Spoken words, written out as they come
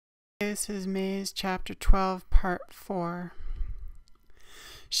This is May's Chapter 12, Part 4.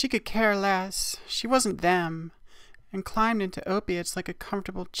 She could care less. She wasn't them, and climbed into opiates like a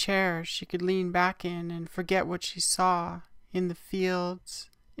comfortable chair she could lean back in and forget what she saw in the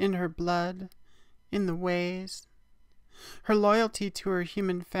fields, in her blood, in the ways. Her loyalty to her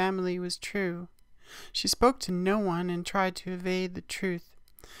human family was true. She spoke to no one and tried to evade the truth.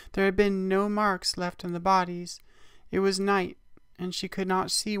 There had been no marks left on the bodies. It was night, and she could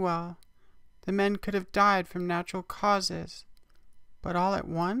not see well. The men could have died from natural causes. But all at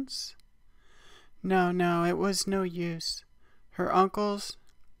once? No, it was no use. Her uncles,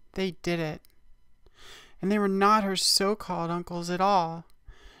 they did it. And they were not her so-called uncles at all.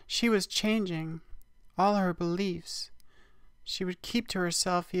 She was changing all her beliefs. She would keep to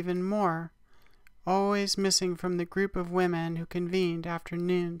herself even more, always missing from the group of women who convened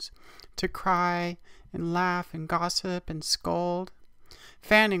afternoons to cry and laugh and gossip and scold,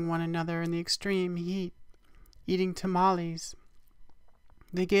 fanning one another in the extreme heat, eating tamales.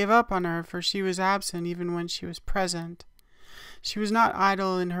 They gave up on her, for she was absent even when she was present. She was not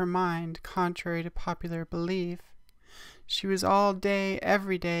idle in her mind, contrary to popular belief. She was all day,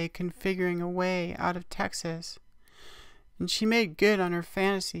 every day, configuring a way out of Texas. And she made good on her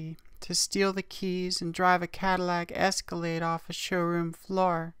fantasy to steal the keys and drive a Cadillac Escalade off a showroom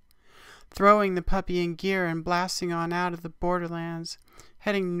floor, throwing the puppy in gear and blasting on out of the borderlands,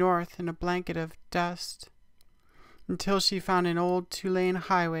 heading north in a blanket of dust, until she found an old two-lane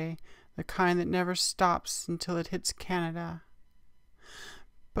highway, the kind that never stops until it hits Canada.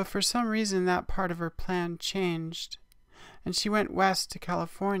 But for some reason that part of her plan changed, and she went west to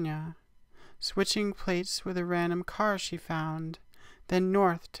California, switching plates with a random car she found, then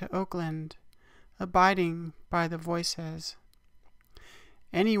north to Oakland, abiding by the voices.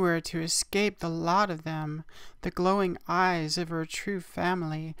 Anywhere to escape the lot of them, the glowing eyes of her true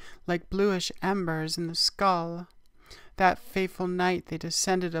family, like bluish embers in the skull. That fateful night they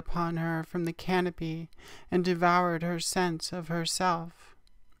descended upon her from the canopy and devoured her sense of herself.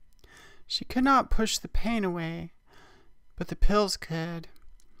 She could not push the pain away, but the pills could,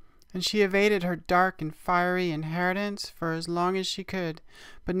 and she evaded her dark and fiery inheritance for as long as she could,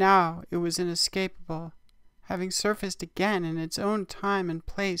 but now it was inescapable, having surfaced again in its own time and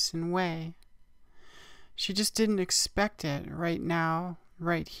place and way. She just didn't expect it right now,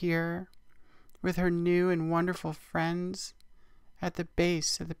 right here, with her new and wonderful friends at the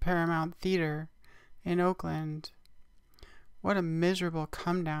base of the Paramount Theater in Oakland. What a miserable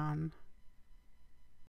come-down.